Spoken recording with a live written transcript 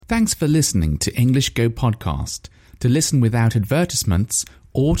Thanks for listening to English Go Podcast. To listen without advertisements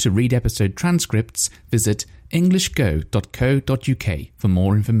or to read episode transcripts, visit englishgo.co.uk for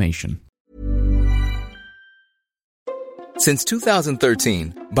more information. Since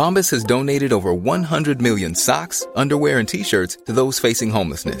 2013, Bombas has donated over 100 million socks, underwear, and T-shirts to those facing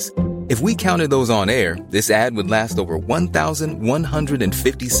homelessness. If we counted those on air, this ad would last over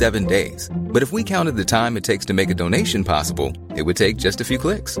 1,157 days. But if we counted the time it takes to make a donation possible, it would take just a few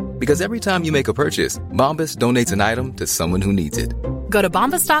clicks. Because every time you make a purchase, Bombas donates an item to someone who needs it. Go to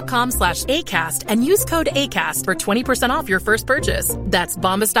bombas.com/ACAST and use code ACAST for 20% off your first purchase. That's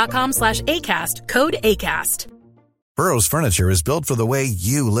bombas.com/ACAST, code ACAST. Burrow's furniture is built for the way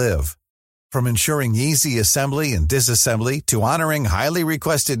you live. From ensuring easy assembly and disassembly to honoring highly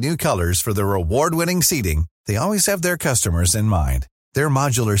requested new colors for their award-winning seating, they always have their customers in mind. Their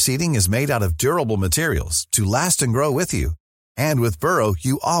modular seating is made out of durable materials to last and grow with you. And with Burrow,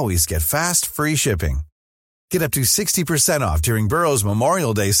 you always get fast, free shipping. Get up to 60% off during Burrow's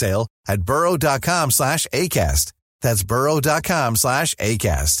Memorial Day sale at burrow.com/ACAST. That's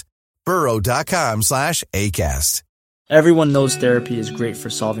burrow.com/ACAST. burrow.com/ACAST. Everyone knows therapy is great for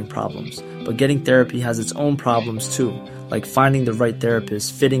solving problems, but getting therapy has its own problems too, like finding the right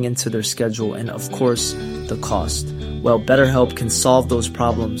therapist, fitting into their schedule, and of course, the cost. Well, BetterHelp can solve those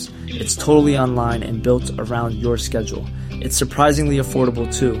problems. It's totally online and built around your schedule. It's surprisingly affordable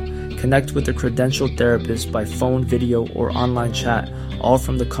too. Connect with a credentialed therapist by phone, video, or online chat, all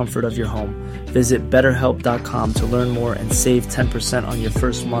from the comfort of your home. Visit BetterHelp.com to learn more and save 10% on your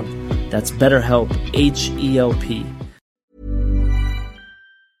first month. That's BetterHelp, H-E-L-P.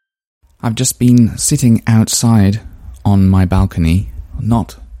 I've just been sitting outside on my balcony,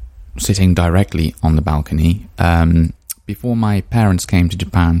 not sitting directly on the balcony. Before my parents came to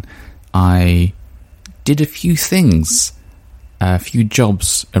Japan, I did a few things, a few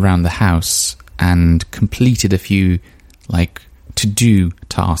jobs around the house, and completed a few to-do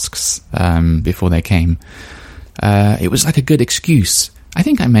tasks before they came. It was like a good excuse. I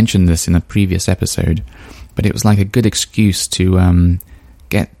think I mentioned this in a previous episode, but it was like a good excuse to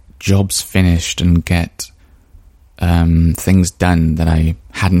get jobs finished and get things done that I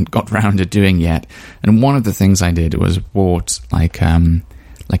hadn't got round to doing yet. And one of the things I did was bought like a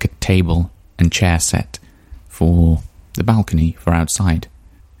table and chair set for the balcony for outside.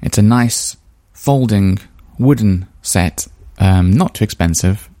 It's a nice folding wooden set, not too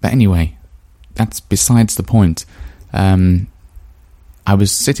expensive, but anyway, that's besides the point. I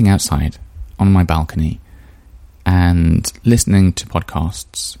was sitting outside on my balcony and listening to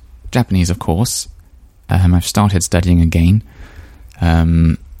podcasts. Japanese, of course. I've started studying again.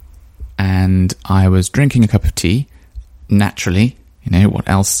 And I was drinking a cup of tea. Naturally, what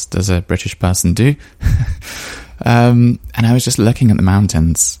else does a British person do? And I was just looking at the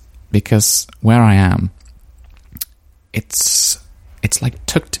mountains, because where I am, it's like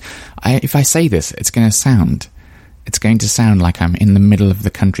tucked. If I say this, it's going to sound like I'm in the middle of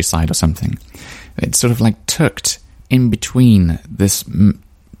the countryside or something. It's sort of like tucked in between this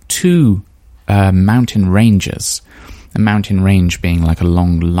two mountain ranges, a mountain range being like a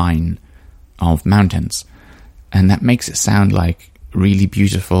long line of mountains, and that makes it sound like really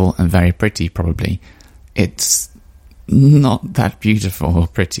beautiful and very pretty. Probably it's not that beautiful or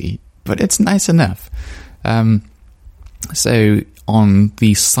pretty, but it's nice enough. So on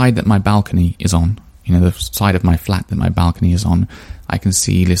the side that my balcony is on, the side of my flat that my balcony is on, I can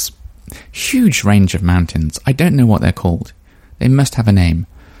see this huge range of mountains. I don't know what they're called. They must have a name.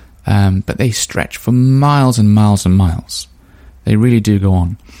 But they stretch for miles and miles and miles. They really do go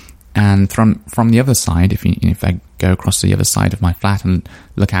on. And from the other side, if I go across the other side of my flat and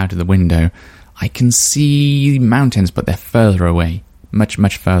look out of the window, I can see mountains, but they're further away, much,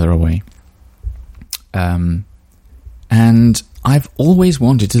 much further away. And I've always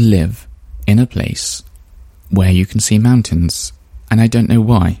wanted to live in a place where you can see mountains, and I don't know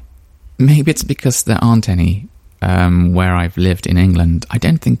why. Maybe it's because there aren't any where I've lived in England. I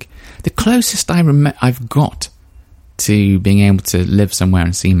don't think the closest I've got to being able to live somewhere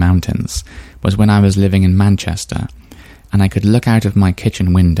and see mountains was when I was living in Manchester, and I could look out of my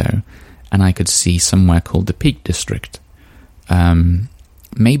kitchen window and I could see somewhere called the Peak District.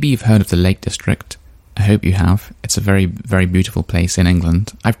 Maybe you've heard of the Lake District. I hope you have. It's a very, very beautiful place in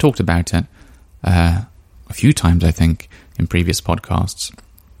England. I've talked about it a few times, I think, in previous podcasts.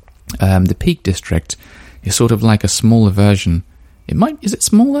 The Peak District is sort of like a smaller version. Is it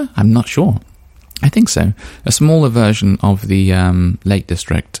smaller? I'm not sure. I think so. A smaller version of the Lake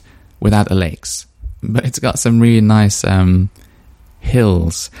District without the lakes. But it's got some really nice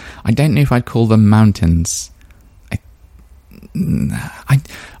hills. I don't know if I'd call them mountains.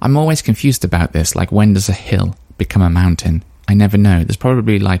 I'm always confused about this. Like, when does a hill become a mountain? I never know. There's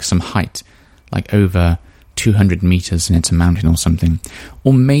probably like some height, like over 200 meters, and it's a mountain or something.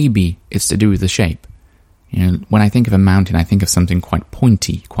 Or maybe it's to do with the shape. You know, when I think of a mountain, I think of something quite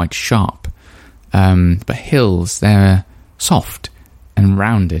pointy, quite sharp. But hills, they're soft and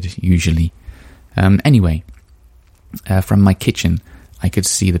rounded, usually. Anyway, from my kitchen, I could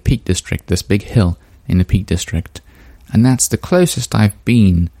see the Peak District, this big hill in the Peak District. And that's the closest I've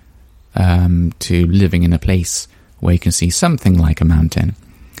been to living in a place where you can see something like a mountain.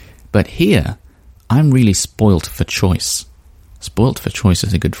 But here, I'm really spoilt for choice. Spoilt for choice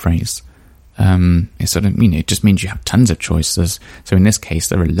is a good phrase. It's sort of, it just means you have tons of choices. So in this case,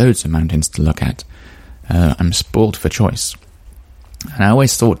 there are loads of mountains to look at. I'm spoilt for choice. And I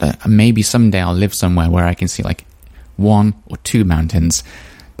always thought that maybe someday I'll live somewhere where I can see like 1 or 2 mountains.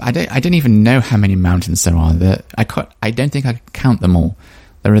 But I don't even know how many mountains there are. I don't think I can count them all.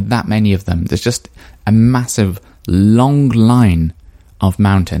 There are that many of them. There's just a massive, long line of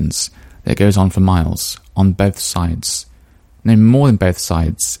mountains that goes on for miles on both sides. No, more than both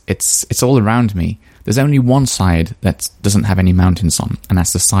sides. It's all around me. There's only one side that doesn't have any mountains on, and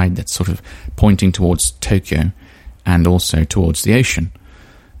that's the side that's sort of pointing towards Tokyo and also towards the ocean.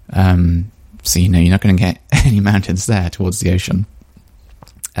 So, you're not going to get any mountains there towards the ocean.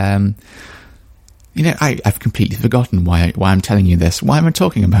 I've completely forgotten why I'm telling you this. Why am I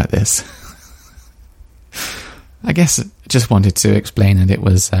talking about this? I guess I just wanted to explain that it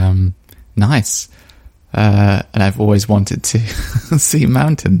was nice. And I've always wanted to see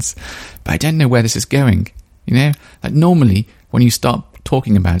mountains. But I don't know where this is going. Like normally when you start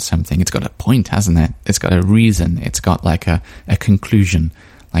talking about something, it's got a point, hasn't it? It's got a reason. It's got like a conclusion,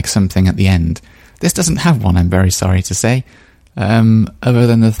 like something at the end. This doesn't have one, I'm very sorry to say. Other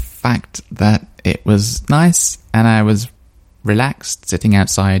than the fact that it was nice and I was relaxed, sitting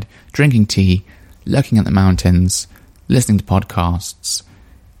outside, drinking tea, looking at the mountains, listening to podcasts,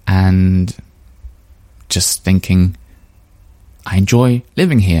 and just thinking, I enjoy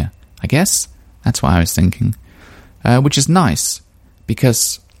living here, I guess. That's what I was thinking. Which is nice,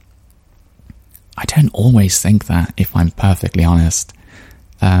 because I don't always think that, if I'm perfectly honest.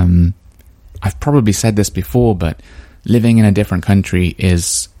 I've probably said this before, but living in a different country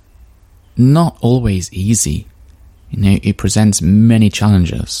is not always easy. It presents many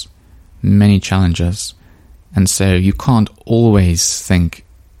challenges. And so you can't always think,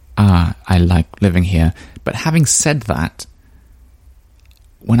 I like living here. But having said that,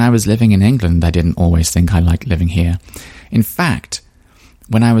 when I was living in England, I didn't always think I liked living here. In fact,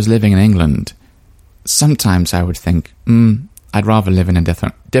 when I was living in England, sometimes I would think, I'd rather live in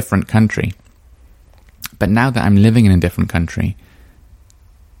a different country. But now that I'm living in a different country,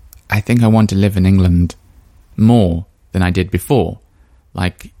 I think I want to live in England more than I did before.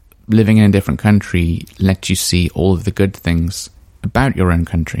 Like, living in a different country lets you see all of the good things about your own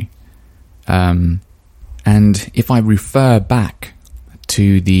country. And if I refer back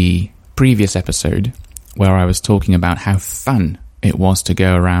to the previous episode where I was talking about how fun it was to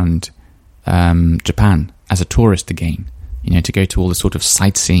go around Japan as a tourist again, to go to all the sort of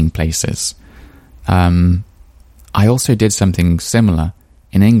sightseeing places. I also did something similar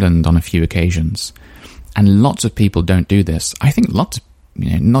in England on a few occasions, and lots of people don't do this. I think lots of,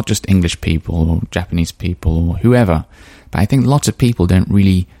 not just English people or Japanese people or whoever, but I think lots of people don't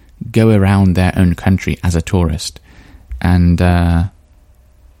really go around their own country as a tourist. And I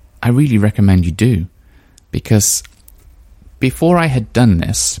really recommend you do, because before I had done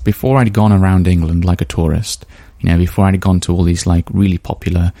this, before I'd gone around England like a tourist, before I'd gone to all these like really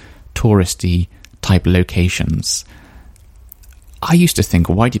popular touristy type locations, I used to think,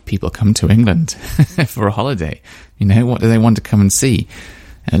 why do people come to England for a holiday? What do they want to come and see?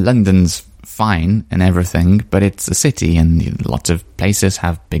 London's fine and everything, but it's a city, and lots of places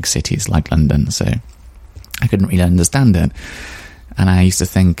have big cities like London, so I couldn't really understand it. And I used to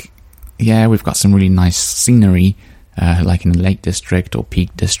think, yeah, we've got some really nice scenery, like in the Lake District or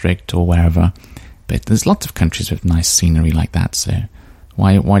Peak District or wherever, but there's lots of countries with nice scenery like that, so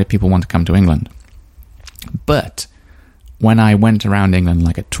why do people want to come to England? But when I went around England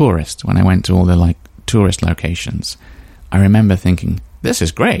like a tourist, when I went to all the like tourist locations, I remember thinking, this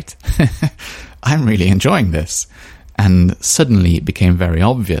is great. I'm really enjoying this. And suddenly it became very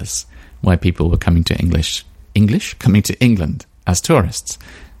obvious why people were coming to coming to England as tourists.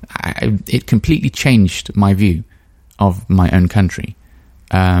 It completely changed my view of my own country.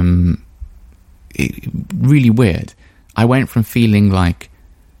 Really weird. I went from feeling like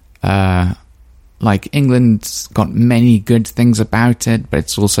England's got many good things about it, but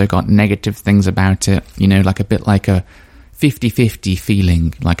it's also got negative things about it. Like a bit like a 50-50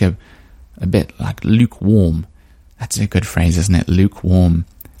 feeling, like a bit like lukewarm. That's a good phrase, isn't it? Lukewarm.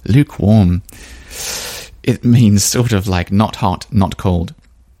 Lukewarm. It means sort of like not hot, not cold.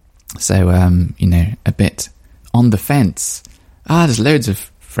 So, a bit on the fence. There's loads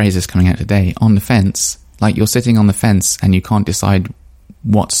of phrases coming out today. On the fence. Like you're sitting on the fence and you can't decide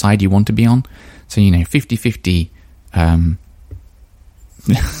what side you want to be on. So, 50-50.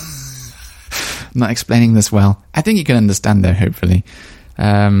 Not explaining this well. I think you can understand though, hopefully.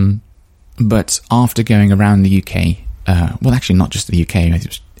 But after going around the UK, well, actually not just the UK, it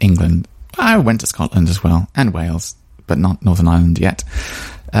was England. I went to Scotland as well, and Wales, but not Northern Ireland yet.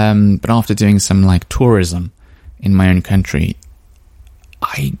 But after doing some like tourism in my own country,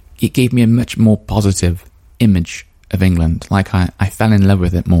 it gave me a much more positive image of England. Like I fell in love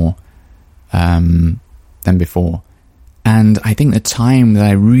with it more than before. And I think the time that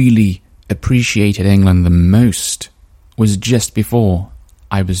I really appreciated England the most was just before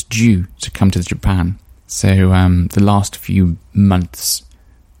I was due to come to Japan. So the last few months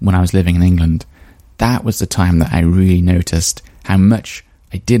when I was living in England, that was the time that I really noticed how much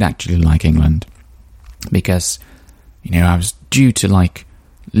I did actually like England. Because, I was due to like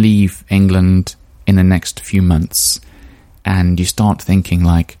leave England in the next few months, and you start thinking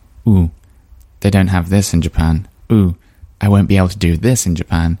like, ooh, they don't have this in Japan. Ooh, I won't be able to do this in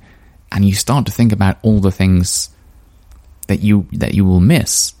Japan. And you start to think about all the things that you will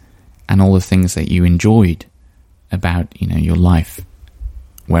miss, and all the things that you enjoyed about, your life,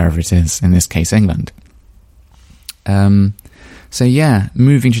 wherever it is, in this case, England. So yeah,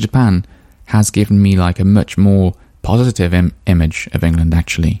 moving to Japan has given me like a much more positive image of England,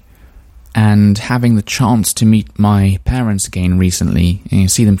 actually. And having the chance to meet my parents again recently,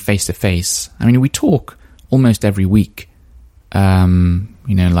 see them face to face. I mean, we talk almost every week,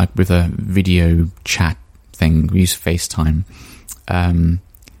 like with a video chat thing. We use FaceTime.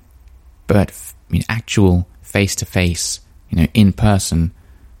 But actual face-to-face, in-person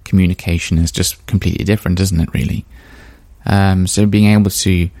communication is just completely different, isn't it, really? So being able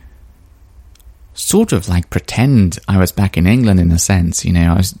to sort of like pretend I was back in England in a sense,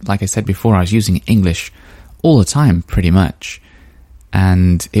 I was, like I said before, I was using English all the time, pretty much.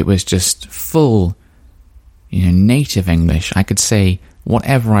 And it was just full, native English. I could say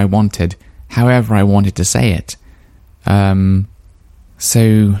whatever I wanted, however I wanted to say it.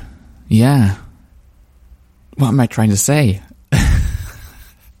 So, yeah. What am I trying to say?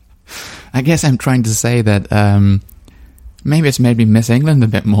 I guess I'm trying to say that maybe it's made me miss England a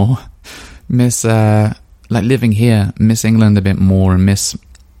bit more. Living here, miss England a bit more, and miss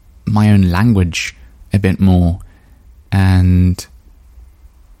my own language a bit more. And,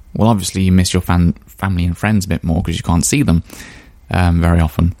 well, obviously you miss your family and friends a bit more because you can't see them very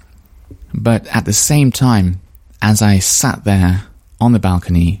often. But at the same time, as I sat there on the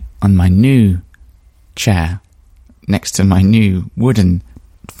balcony on my new chair next to my new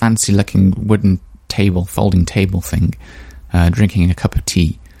fancy-looking wooden table, folding table thing, drinking a cup of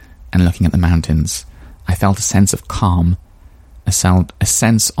tea and looking at the mountains, I felt a sense of calm, a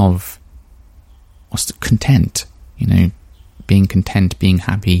sense of content, being content, being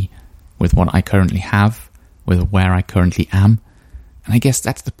happy with what I currently have, with where I currently am. And I guess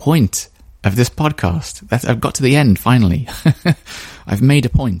that's the point of this podcast. I've got to the end, finally. I've made a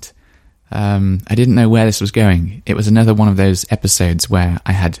point. I didn't know where this was going. It was another one of those episodes where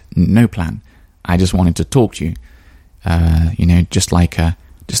I had no plan. I just wanted to talk to you, just like a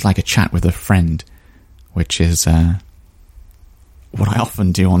chat with a friend, which is what I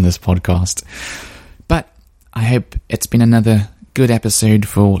often do on this podcast. But I hope it's been another good episode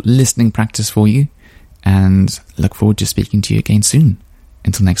for listening practice for you, and look forward to speaking to you again soon.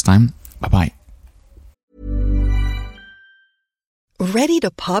 Until next time, bye-bye. Ready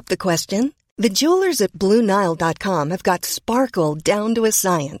to pop the question? The jewelers at BlueNile.com have got sparkle down to a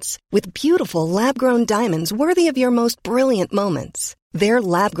science with beautiful lab-grown diamonds worthy of your most brilliant moments. Their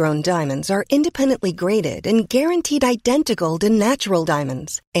lab-grown diamonds are independently graded and guaranteed identical to natural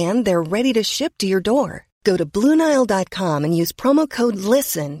diamonds, and they're ready to ship to your door. Go to BlueNile.com and use promo code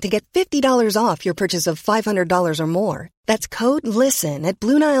LISTEN to get $50 off your purchase of $500 or more. That's code LISTEN at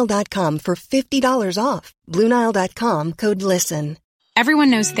BlueNile.com for $50 off. BlueNile.com, code LISTEN.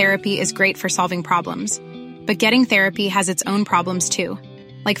 Everyone knows therapy is great for solving problems, but getting therapy has its own problems too,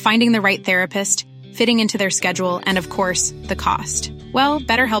 like finding the right therapist, fitting into their schedule, and of course, the cost. Well,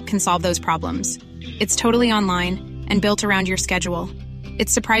 BetterHelp can solve those problems. It's totally online and built around your schedule.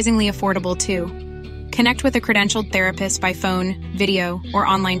 It's surprisingly affordable too. Connect with a credentialed therapist by phone, video, or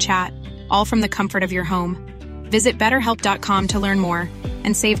online chat, all from the comfort of your home. Visit BetterHelp.com to learn more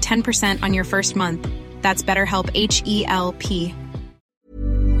and save 10% on your first month. That's BetterHelp, H-E-L-P.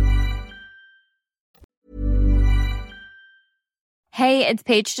 Hey, it's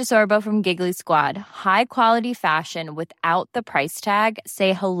Paige DeSorbo from Giggly Squad. High quality fashion without the price tag.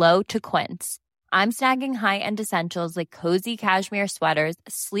 Say hello to Quince. I'm snagging high-end essentials like cozy cashmere sweaters,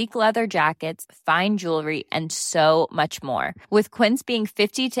 sleek leather jackets, fine jewelry, and so much more. With Quince being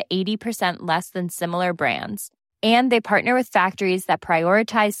 50 to 80% less than similar brands. And they partner with factories that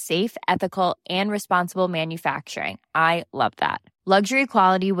prioritize safe, ethical, and responsible manufacturing. I love that. Luxury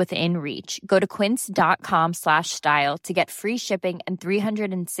quality within reach. Go to quince.com/style to get free shipping and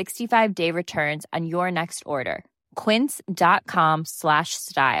 365-day returns on your next order.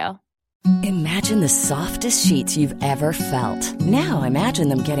 Quince.com/style. Imagine the softest sheets you've ever felt. Now imagine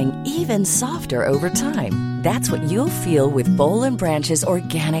them getting even softer over time. That's what you'll feel with Boll & Branch's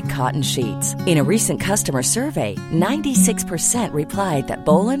organic cotton sheets. In a recent customer survey, 96% replied that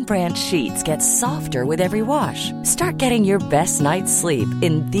Boll & Branch sheets get softer with every wash. Start getting your best night's sleep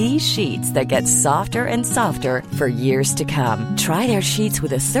in these sheets that get softer and softer for years to come. Try their sheets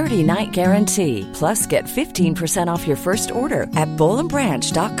with a 30-night guarantee. Plus, get 15% off your first order at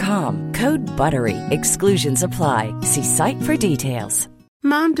bollandbranch.com. Code BUTTERY. Exclusions apply. See site for details.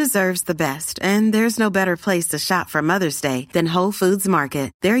 Mom deserves the best, and there's no better place to shop for Mother's Day than Whole Foods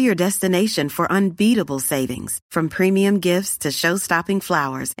Market. They're your destination for unbeatable savings, from premium gifts to show-stopping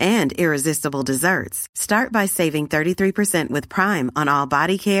flowers and irresistible desserts. Start by saving 33% with Prime on all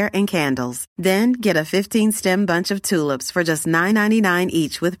body care and candles. Then get a 15-stem bunch of tulips for just $9.99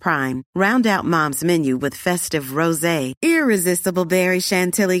 each with Prime. Round out Mom's menu with festive rosé, irresistible berry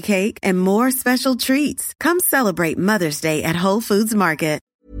chantilly cake, and more special treats. Come celebrate Mother's Day at Whole Foods Market.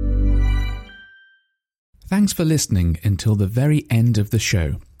 Thanks for listening until the very end of the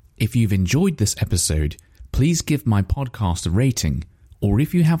show. If you've enjoyed this episode, please give my podcast a rating, or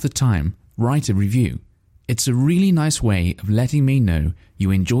if you have the time, write a review. It's a really nice way of letting me know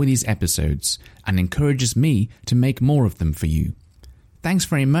you enjoy these episodes and encourages me to make more of them for you. Thanks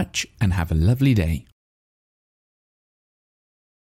very much and have a lovely day.